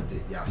he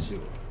tempted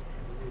Yahshua.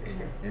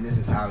 And this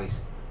is how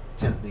he's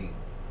tempting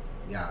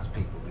Yah's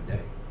people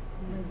today.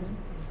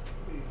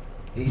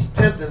 He's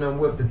tempting them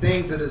with the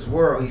things of this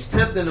world. He's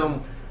tempting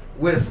them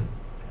with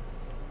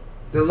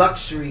the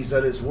luxuries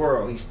of this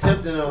world. He's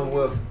tempting them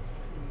with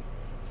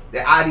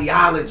the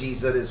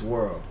ideologies of this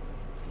world.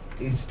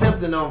 He's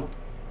tempting them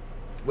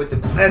with the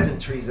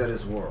pleasantries of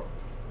this world.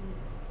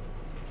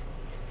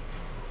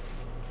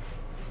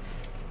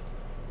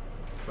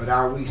 But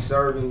are we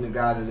serving the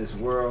God of this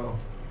world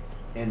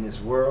in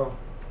this world?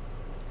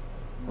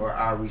 Or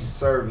are we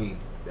serving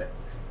the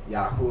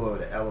Yahuwah,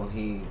 the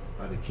Elohim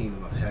of the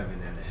kingdom of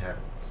heaven and the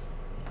heavens?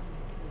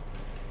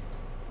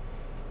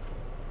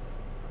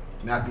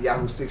 Matthew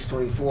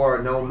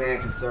 6:24, no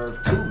man can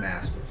serve two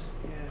masters.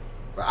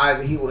 For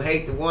either he will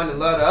hate the one and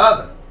love the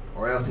other,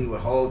 or else he will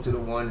hold to the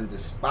one and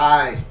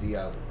despise the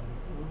other.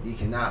 He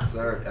cannot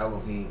serve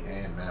Elohim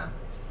and Mammon.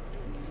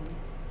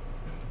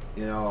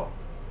 You know,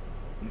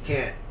 you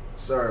can't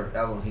serve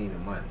Elohim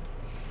and money.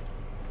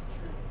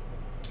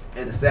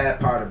 And the sad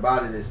part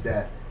about it is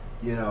that,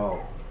 you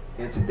know,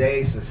 in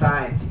today's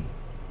society,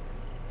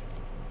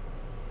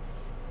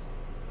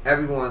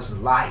 everyone's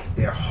life,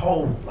 their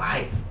whole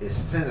life is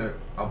centered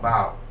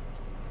about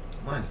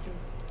money.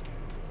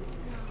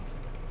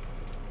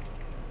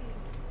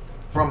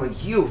 From a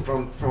youth,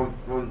 from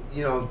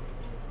you know,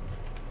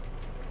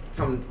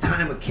 from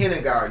time of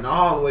kindergarten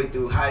all the way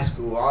through high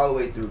school, all the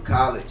way through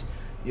college,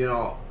 you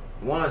know,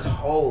 one's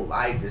whole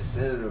life is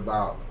centered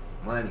about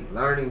money,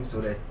 learning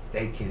so that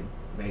they can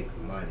make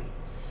money,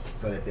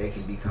 so that they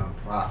can become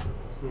profitable,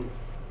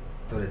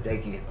 so that they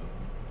can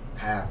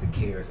have the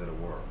cares of the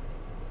world.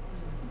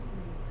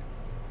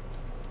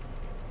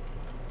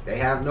 They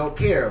have no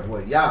care of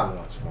what Yah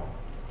wants for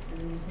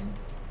them.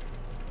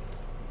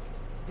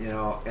 You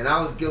know, and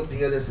I was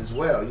guilty of this as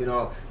well. You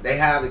know, they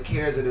have the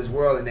cares of this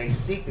world, and they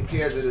seek the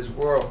cares of this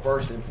world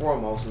first and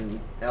foremost, and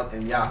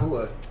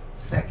Yahuwah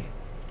second.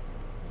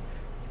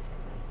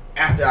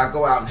 After I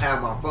go out and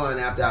have my fun,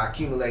 after I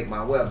accumulate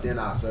my wealth, then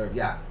I'll serve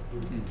Yah.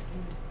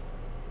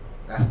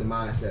 That's the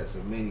mindsets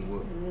of many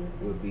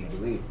would be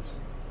believers.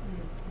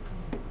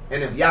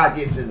 And if Yah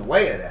gets in the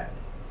way of that,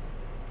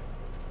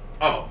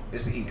 oh,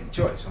 it's an easy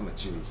choice. I'm going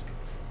to choose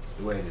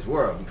the way of this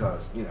world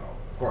because, you know,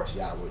 of course,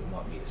 Yah wouldn't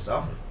want me to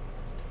suffer.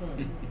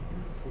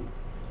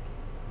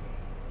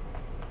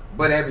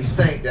 But every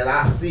saint that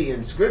I see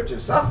in Scripture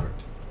suffered.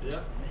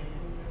 Yeah.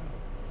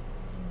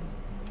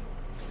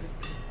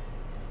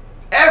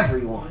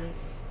 Everyone.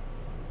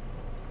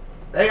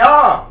 They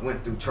all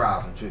went through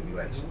trials and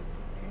tribulation.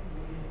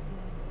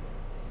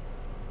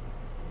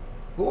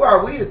 Who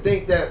are we to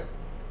think that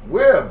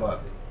we're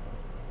above it?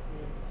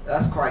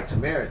 That's quite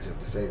temerative,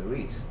 to say the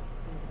least.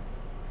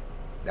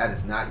 That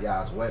is not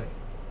Yah's way.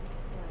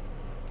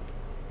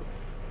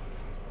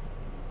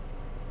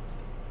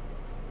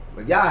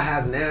 But Yah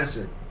has an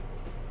answer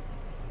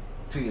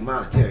to your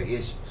monetary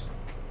issues.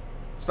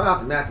 It's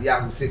found in Matthew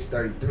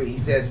 6:33. He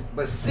says,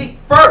 but seek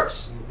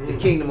first the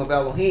kingdom of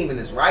Elohim and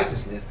his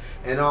righteousness,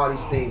 and all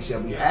these things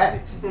shall be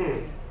added to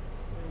you.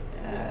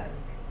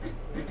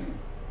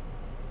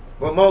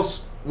 But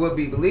most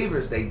would-be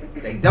believers, they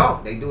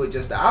don't. They do it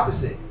just the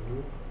opposite.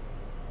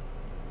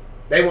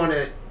 They want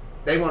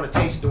to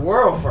taste the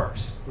world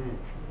first.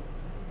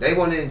 They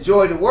want to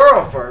enjoy the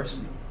world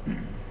first.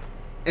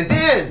 And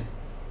then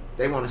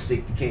they want to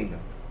seek the kingdom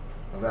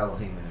of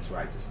Elohim and his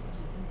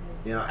righteousness.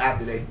 You know,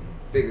 after they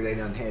figure they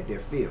done had their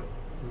fill.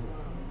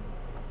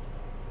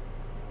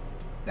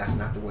 That's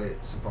not the way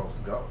it's supposed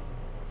to go.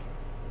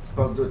 You're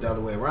supposed to do it the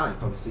other way around. You're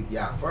supposed to seek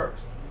Yah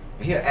first.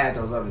 And he'll add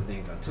those other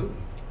things unto you.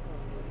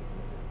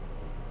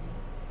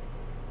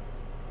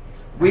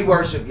 We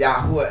worship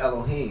Yahuwah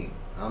Elohim.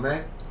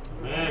 Amen?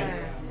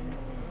 Amen.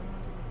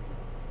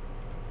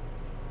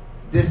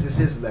 This is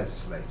his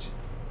legislation.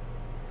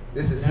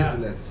 This is his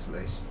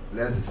legislation.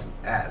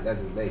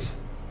 Legislation.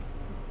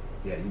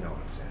 Yeah, you know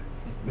what I'm saying.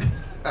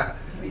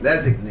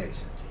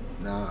 Designation.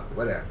 Nah,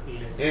 whatever.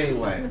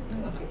 Anyway,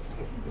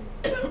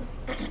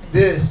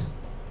 this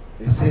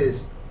is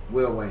his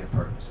will, way, and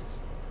purposes.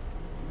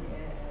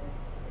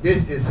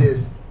 This is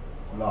his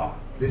law.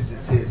 This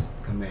is his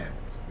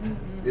commandments.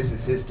 This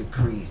is his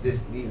decrees.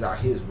 These are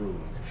his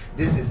rulings.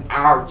 This is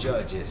our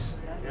judges'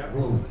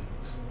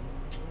 rulings.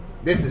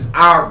 This is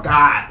our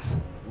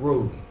God's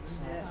rulings.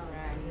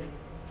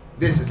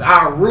 This is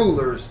our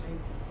rulers'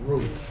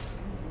 rulings.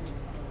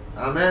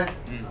 Amen?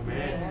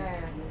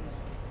 Amen.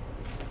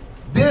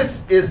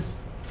 This is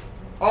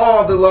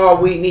all the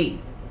law we need.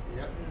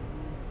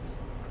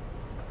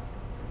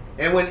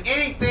 And when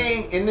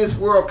anything in this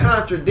world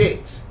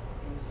contradicts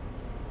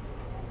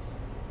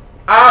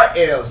our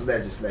L's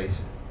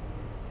legislation,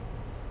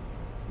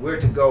 we're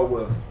to go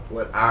with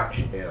what our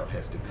L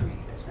has decreed.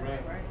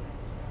 That's right.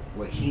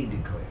 What he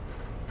declared.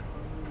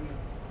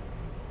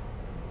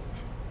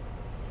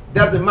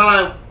 Doesn't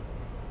mind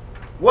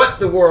what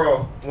the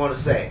world want to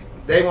say.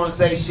 They want to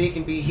say she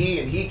can be he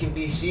and he can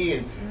be she,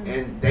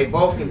 and they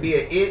both can be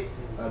a it,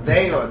 a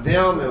they, or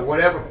them, and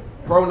whatever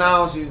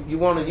pronouns you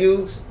want to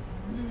use.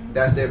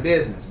 That's their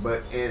business.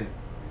 But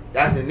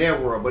that's in their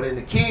world. But in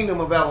the kingdom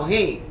of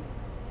Elohim,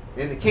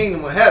 in the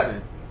kingdom of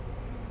heaven,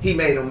 he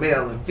made them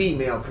male and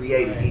female,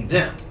 created he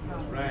them.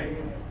 Right.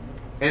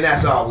 And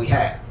that's all we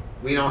have.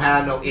 We don't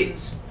have no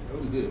it's.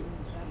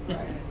 That's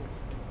right.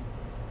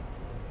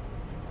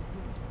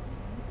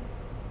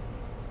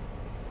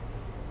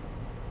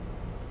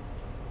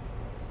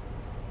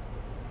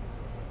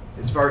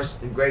 His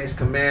first and greatest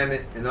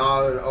commandment in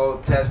all of the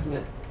Old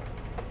Testament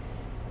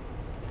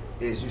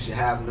is you should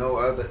have no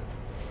other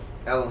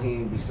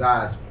Elohim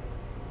besides me.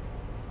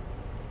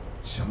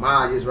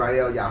 Shema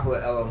Yisrael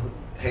Yahuwah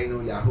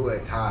Eloheinu Yahuwah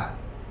Echad.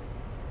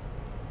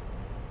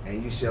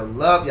 And you shall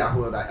love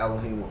Yahuwah thy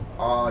Elohim with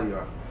all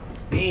your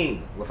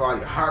being, with all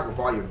your heart, with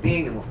all your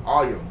being, and with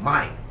all your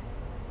might.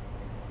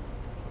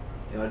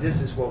 You know,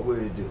 this is what we're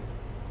to do.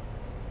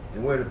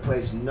 And we're to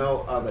place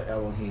no other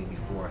Elohim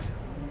before him.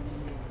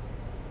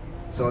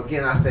 So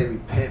again, I say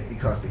repent,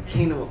 because the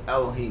kingdom of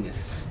Elohim is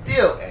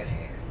still at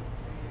hand.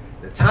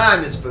 The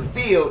time is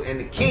fulfilled and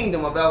the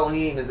kingdom of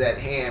Elohim is at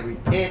hand.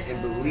 Repent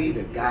and believe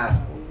the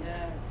gospel.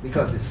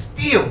 Because it's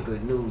still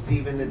good news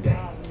even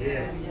today.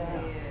 Yes.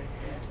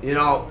 You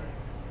know,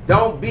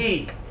 don't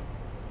be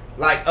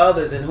like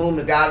others in whom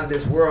the God of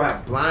this world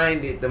have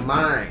blinded the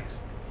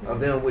minds of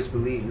them which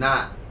believe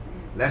not.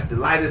 Lest the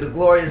light of the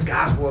glorious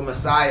gospel of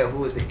Messiah,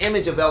 who is the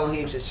image of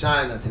Elohim, should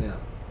shine unto them.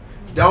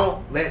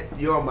 Don't let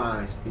your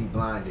minds be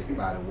blinded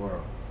by the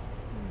world.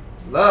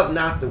 Love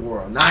not the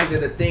world, neither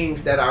the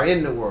things that are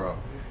in the world.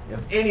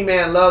 If any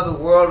man love the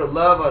world, the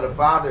love of the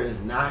Father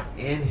is not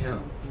in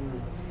him.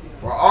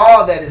 For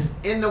all that is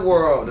in the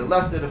world, the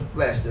lust of the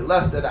flesh, the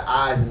lust of the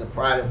eyes, and the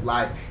pride of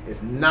life,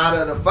 is not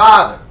of the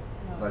Father,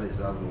 but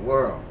is of the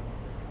world.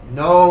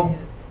 Know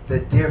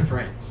the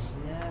difference.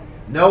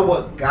 Know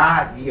what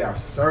God ye are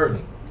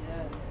serving.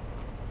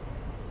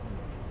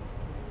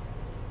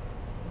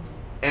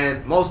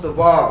 And most of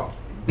all,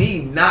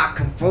 be not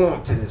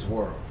conformed to this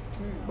world,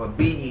 but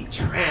be ye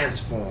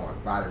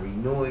transformed by the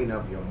renewing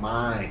of your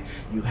mind.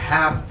 You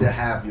have to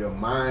have your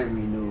mind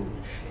renewed.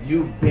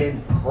 You've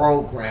been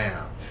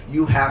programmed.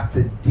 You have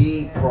to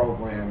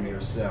deprogram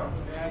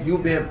yourself.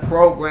 You've been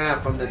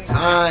programmed from the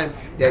time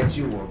that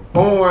you were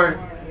born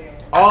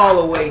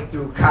all the way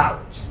through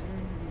college.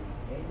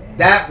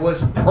 That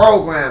was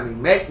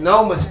programming. Make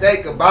no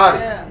mistake about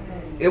it.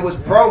 It was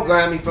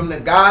programming from the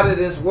God of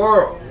this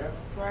world.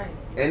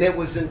 And it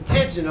was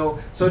intentional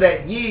so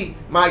that ye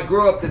might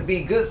grow up to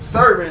be good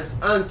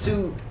servants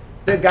unto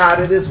the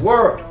God of this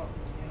world.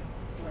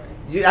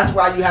 That's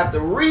why you have to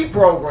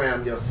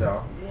reprogram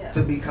yourself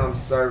to become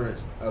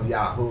servants of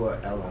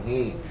Yahuwah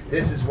Elohim.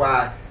 This is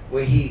why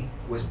when he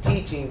was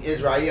teaching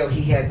Israel,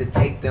 he had to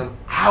take them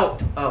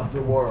out of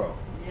the world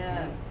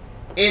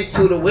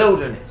into the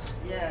wilderness.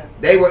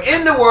 They were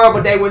in the world,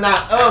 but they were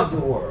not of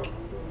the world.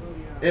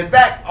 In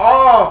fact,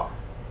 all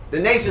the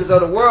nations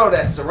of the world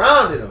that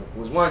surrounded them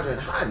was wondering,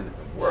 how in the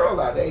world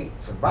are they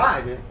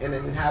surviving in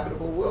an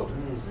inhabitable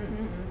wilderness?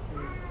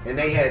 And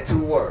they had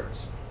two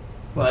words,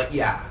 but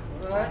Yah.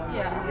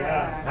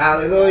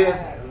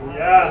 Hallelujah.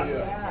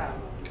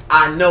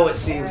 I know it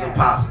seems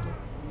impossible.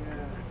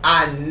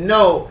 I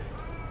know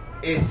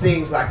it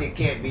seems like it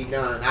can't be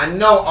done. I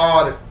know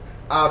all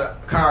the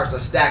cards are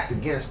stacked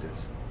against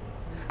us.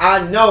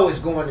 I know it's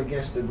going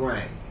against the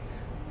grain.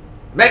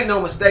 Make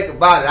no mistake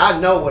about it. I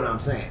know what I'm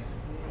saying.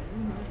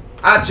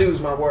 I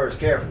choose my words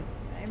carefully.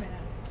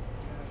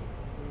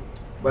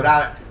 But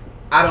I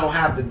don't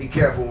have to be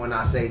careful when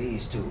I say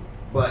these two.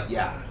 But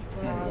Yah.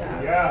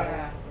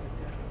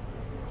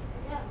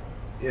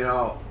 You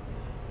know,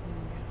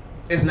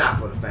 it's not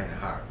for the faint of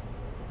heart.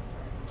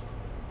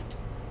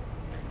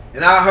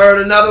 And I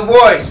heard another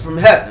voice from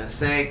heaven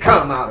saying,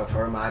 come out of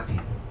her, my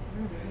people,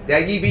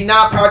 that ye be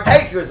not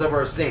partakers of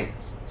her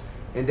sins,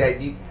 and that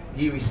ye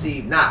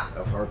receive not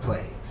of her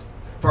plagues.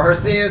 For her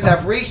sins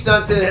have reached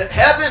unto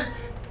heaven,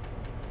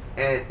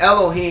 and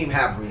Elohim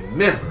have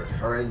remembered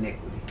her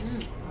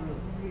iniquities.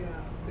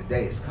 The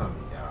day is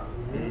coming, y'all.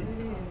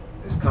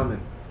 It's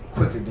coming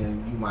quicker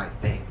than you might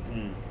think.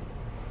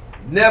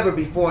 Never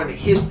before in the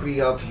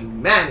history of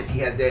humanity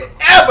has there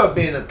ever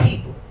been a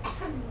people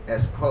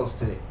as close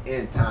to the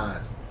end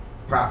times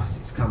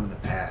prophecies coming to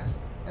pass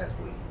as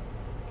we.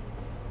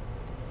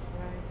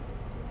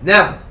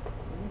 Never.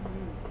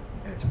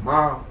 And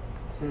tomorrow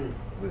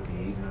will be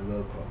even a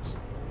little closer.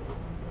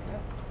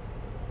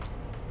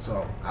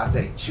 So I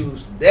say,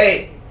 choose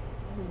today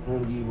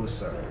whom ye will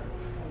serve.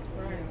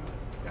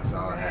 That's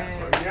all I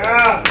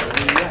have for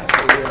you.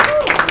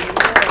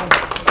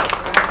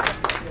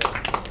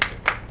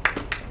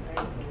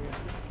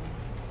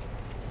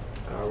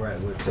 All right,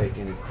 we'll take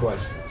any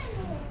questions.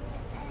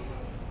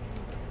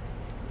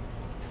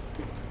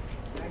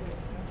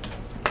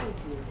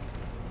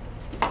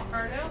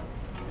 Ardell?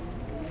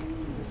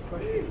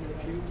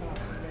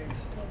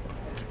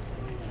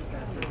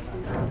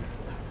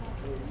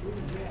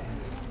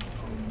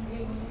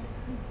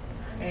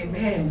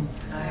 Amen.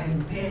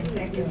 Amen.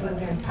 Thank you for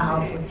that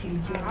powerful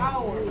teaching.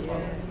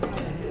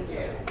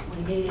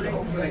 We need it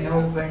over and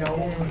over and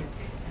over.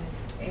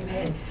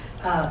 Amen.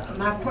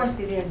 My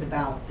question is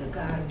about the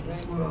God of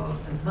this world,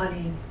 the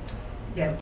money that